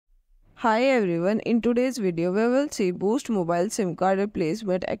Hi everyone, in today's video we will see Boost Mobile SIM card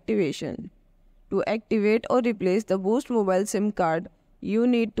replacement activation. To activate or replace the Boost Mobile SIM card, you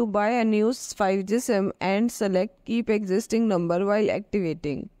need to buy a new 5G SIM and select Keep Existing Number while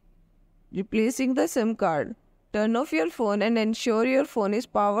activating. Replacing the SIM card. Turn off your phone and ensure your phone is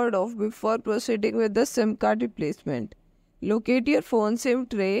powered off before proceeding with the SIM card replacement. Locate your phone SIM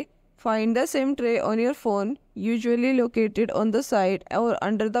tray. Find the SIM tray on your phone, usually located on the side or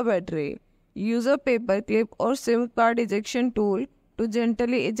under the battery. Use a paper clip or SIM card ejection tool to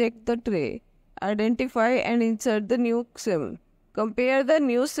gently eject the tray. Identify and insert the new SIM. Compare the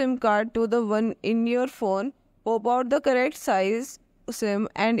new SIM card to the one in your phone. Pop out the correct size SIM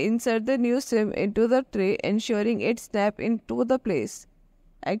and insert the new SIM into the tray, ensuring it snaps into the place.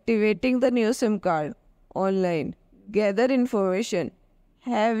 Activating the new SIM card. Online. Gather information.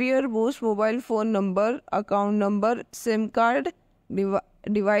 Have your Boost mobile phone number, account number, SIM card,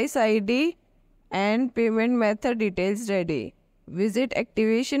 device ID and payment method details ready. Visit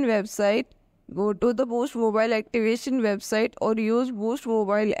activation website. Go to the Boost mobile activation website or use Boost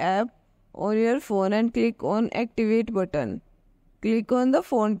mobile app on your phone and click on activate button. Click on the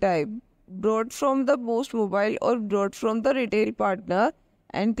phone type, bought from the Boost mobile or bought from the retail partner,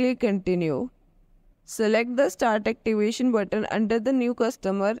 and click continue. Select the Start Activation button under the New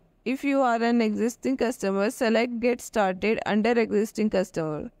Customer. If you are an existing customer, select Get Started under Existing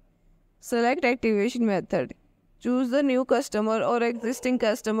Customer. Select Activation Method. Choose the new customer or existing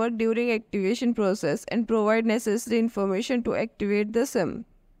customer during activation process and provide necessary information to activate the SIM.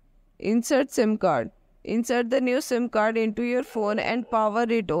 Insert SIM card. Insert the new SIM card into your phone and power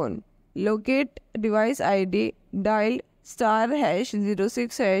it on. Locate device ID. Dial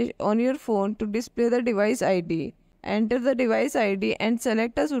 *#06# on your phone to display the device ID. Enter the device ID and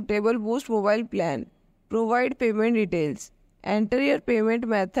select a suitable Boost mobile plan. Provide payment details. Enter your payment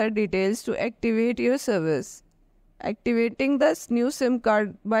method details to activate your service. Activating the new SIM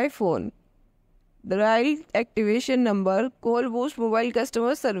card by phone. Dial activation number. Call Boost mobile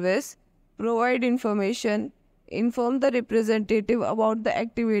customer service. Provide information. Inform the representative about the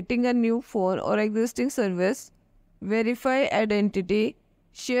activating a new phone or existing service. Verify identity.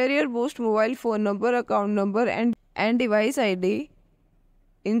 Share your Boost mobile phone number, account number and device ID.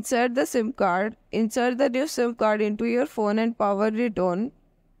 Insert the SIM card. Insert the new SIM card into your phone and power it on.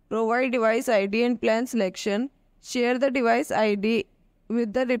 Provide device ID and plan selection. Share the device ID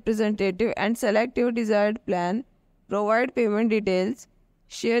with the representative and select your desired plan. Provide payment details.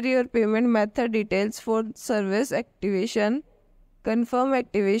 Share your payment method details for service activation. Confirm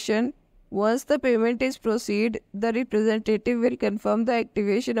activation. Once the payment is proceed, the representative will confirm the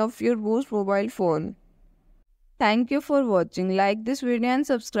activation of your Boost mobile phone. Thank you for watching. Like this video and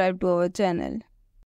subscribe to our channel.